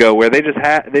 weeks ago, where they just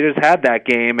had that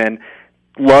game, and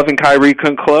Love and Kyrie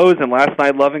couldn't close, and last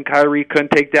night Love and Kyrie couldn't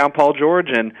take down Paul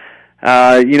George, and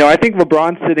I think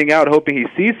LeBron's sitting out hoping he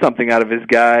sees something out of his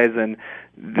guys, and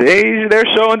they're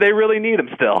showing they really need him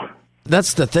still.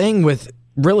 That's the thing with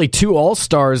really 2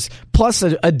 All-Stars plus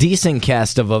a decent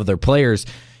cast of other players.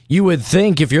 You would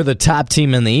think if you're the top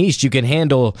team in the East, you can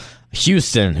handle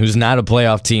Houston, who's not a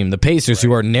playoff team, the Pacers,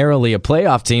 who are narrowly a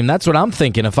playoff team. That's what I'm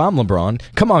thinking if I'm LeBron.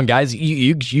 Come on, guys.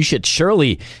 You should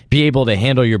surely be able to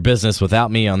handle your business without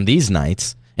me on these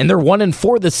nights. And they're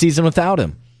 1-4 this season without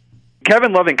him.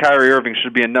 Kevin Love and Kyrie Irving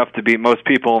should be enough to beat most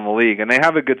people in the league, and they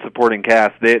have a good supporting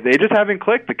cast. They just haven't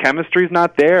clicked. The chemistry's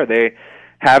not there. They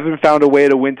haven't found a way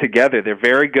to win together. They're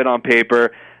very good on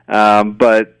paper,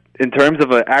 but in terms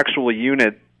of an actual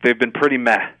unit, they've been pretty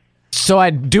meh. So I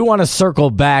do want to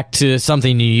circle back to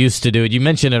something you used to do. You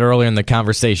mentioned it earlier in the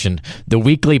conversation, the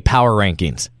weekly power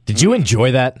rankings. Did you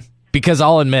enjoy that? Because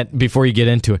I'll admit, before you get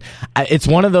into it, it's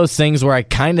one of those things where I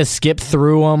kind of skip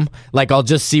through them. Like, I'll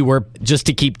just see just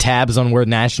to keep tabs on where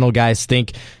national guys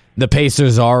think the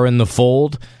Pacers are in the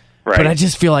fold. Right. But I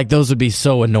just feel like those would be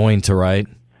so annoying to write.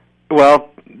 Well,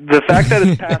 the fact that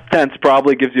it's past tense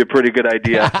probably gives you a pretty good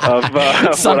idea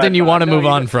of something you want to move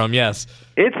on from. Yes,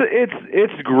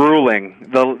 it's grueling.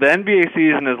 The NBA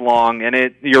season is long,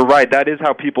 and you're right. That is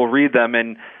how people read them,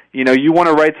 and you want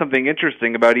to write something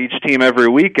interesting about each team every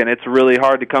week, and it's really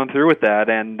hard to come through with that.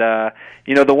 And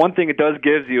the one thing it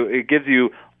gives you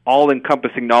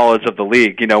all-encompassing knowledge of the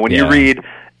league. When you read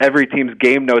every team's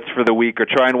game notes for the week or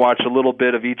try and watch a little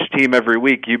bit of each team every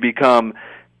week, you become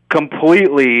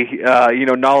completely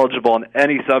knowledgeable on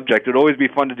any subject. It would always be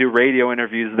fun to do radio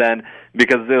interviews then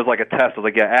because it was like a test. I was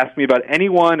like, ask me about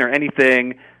anyone or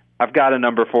anything. I've got a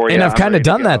number for you. And I've kind of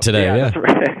done that today. Yeah. That's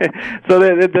right. So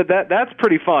that's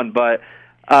pretty fun. But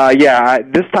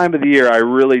this time of the year, I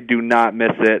really do not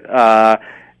miss it.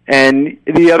 And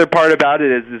the other part about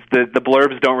it is that the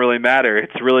blurbs don't really matter.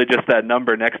 It's really just that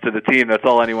number next to the team. That's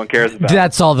all anyone cares about.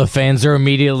 That's all the fans are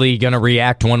immediately going to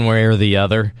react one way or the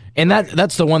other. And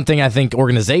that's the one thing I think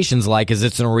organizations like is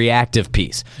it's a reactive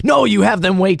piece. No, you have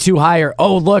them way too high. Or,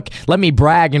 oh, look, let me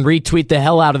brag and retweet the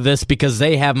hell out of this because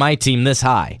they have my team this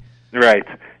high. Right.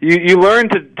 You learn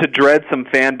to dread some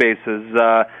fan bases.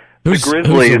 The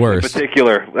Grizzlies in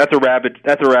particular. That's a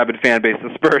rabid fan base.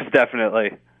 The Spurs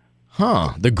definitely.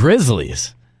 Huh, the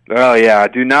Grizzlies. Oh, yeah.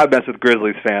 Do not mess with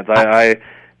Grizzlies fans.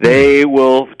 They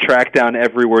will track down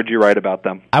every word you write about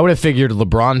them. I would have figured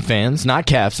LeBron fans, not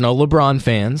Cavs, no, LeBron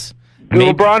fans. The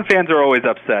LeBron fans are always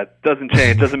upset. Doesn't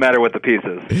change. Doesn't matter what the piece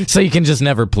is. So you can just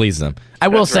never please them. I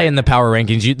will say in the power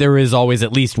rankings, there is always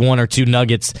at least one or two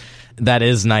nuggets that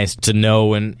is nice to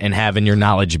know and have in your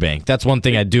knowledge bank. That's one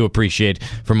thing I do appreciate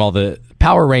from all the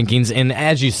power rankings. And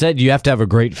as you said, you have to have a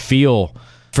great feel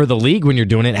for the league when you're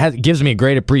doing it. It gives me a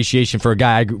great appreciation for a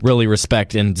guy I really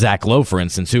respect in Zach Lowe, for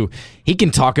instance, who he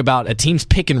can talk about a team's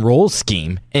pick and roll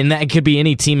scheme, and that could be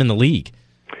any team in the league.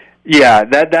 Yeah,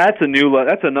 that's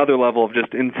another level of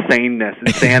just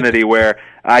insanity where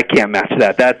I can't match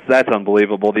that. That's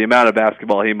unbelievable. The amount of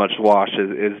basketball he must watch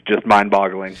is just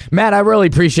mind-boggling. Matt, I really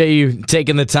appreciate you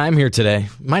taking the time here today.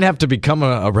 Might have to become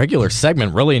a regular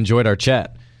segment. Really enjoyed our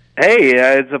chat. Hey,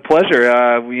 it's a pleasure.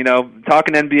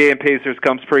 Talking NBA and Pacers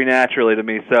comes pretty naturally to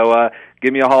me, so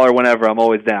give me a holler whenever. I'm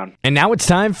always down. And now it's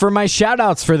time for my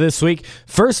shout-outs for this week.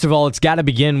 First of all, it's got to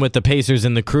begin with the Pacers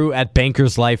and the crew at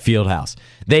Bankers Life Fieldhouse.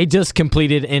 They just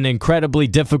completed an incredibly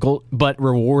difficult but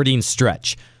rewarding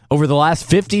stretch. Over the last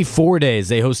 54 days,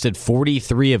 they hosted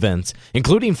 43 events,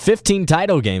 including 15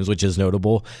 title games, which is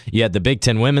notable. You had the Big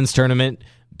Ten Women's Tournament,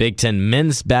 Big Ten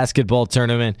Men's Basketball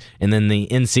Tournament, and then the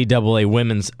NCAA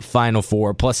Women's Final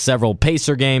Four, plus several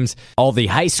Pacer games, all the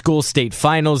high school state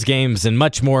finals games, and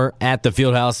much more at the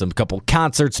Fieldhouse, and a couple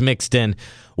concerts mixed in.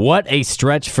 What a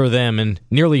stretch for them, and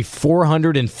nearly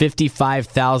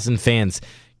 455,000 fans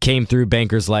came through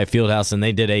Bankers Life Fieldhouse, and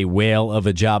they did a whale of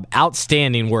a job.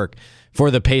 Outstanding work for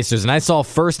the Pacers. And I saw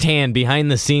firsthand behind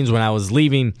the scenes when I was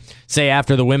leaving, say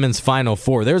after the women's Final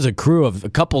Four, there's a crew of a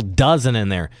couple dozen in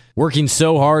there working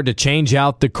so hard to change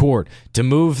out the court, to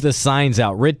move the signs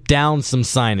out, rip down some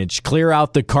signage, clear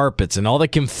out the carpets and all the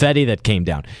confetti that came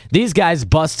down. These guys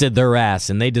busted their ass,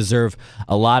 and they deserve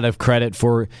a lot of credit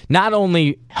for not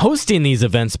only hosting these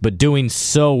events, but doing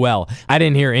so well. I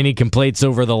didn't hear any complaints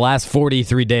over the last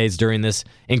 43 days during this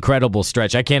incredible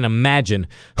stretch. I can't imagine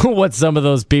what some of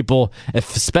those people,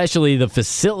 especially the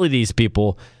facilities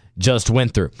people, just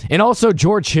went through. And also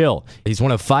George Hill. He's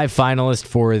one of 5 finalists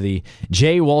for the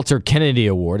J. Walter Kennedy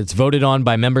Award. It's voted on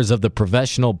by members of the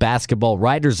Professional Basketball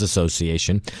Writers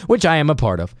Association, which I am a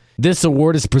part of. This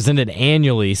award is presented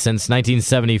annually since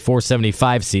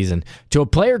 1974-75 season to a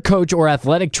player, coach, or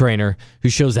athletic trainer who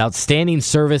shows outstanding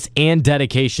service and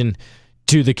dedication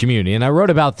to the community. And I wrote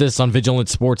about this on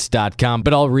VigilantSports.com,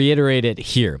 but I'll reiterate it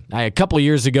here. A couple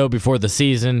years ago before the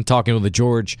season, talking with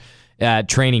George at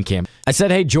training camp, I said,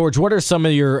 hey, George, what are some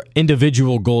of your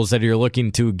individual goals that you're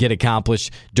looking to get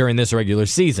accomplished during this regular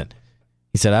season?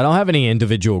 He said, I don't have any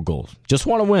individual goals. Just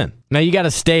want to win. Now, you got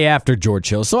to stay after George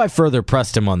Hill. So I further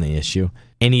pressed him on the issue.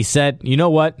 And he said, you know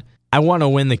what? I want to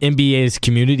win the NBA's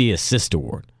Community Assist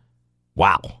Award.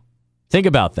 Wow. Think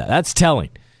about that. That's telling.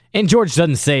 And George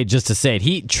doesn't say it just to say it.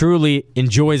 He truly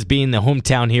enjoys being the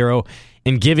hometown hero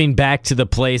and giving back to the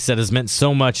place that has meant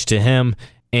so much to him,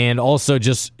 and also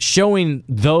just showing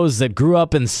those that grew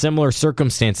up in similar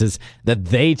circumstances that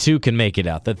they too can make it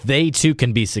out, that they too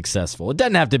can be successful. It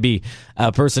doesn't have to be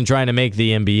a person trying to make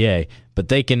the NBA, but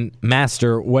they can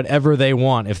master whatever they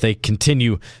want if they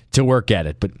continue to work at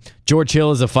it. But George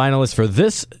Hill is a finalist for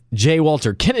this J.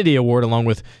 Walter Kennedy Award, along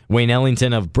with Wayne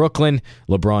Ellington of Brooklyn,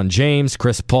 LeBron James,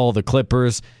 Chris Paul of the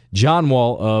Clippers, John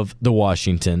Wall of the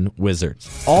Washington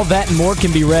Wizards. All that and more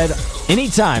can be read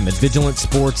anytime at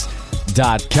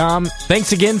VigilantSports.com.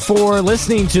 Thanks again for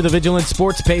listening to the Vigilant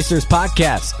Sports Pacers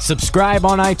podcast. Subscribe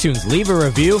on iTunes, leave a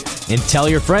review, and tell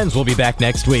your friends. We'll be back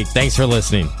next week. Thanks for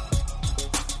listening.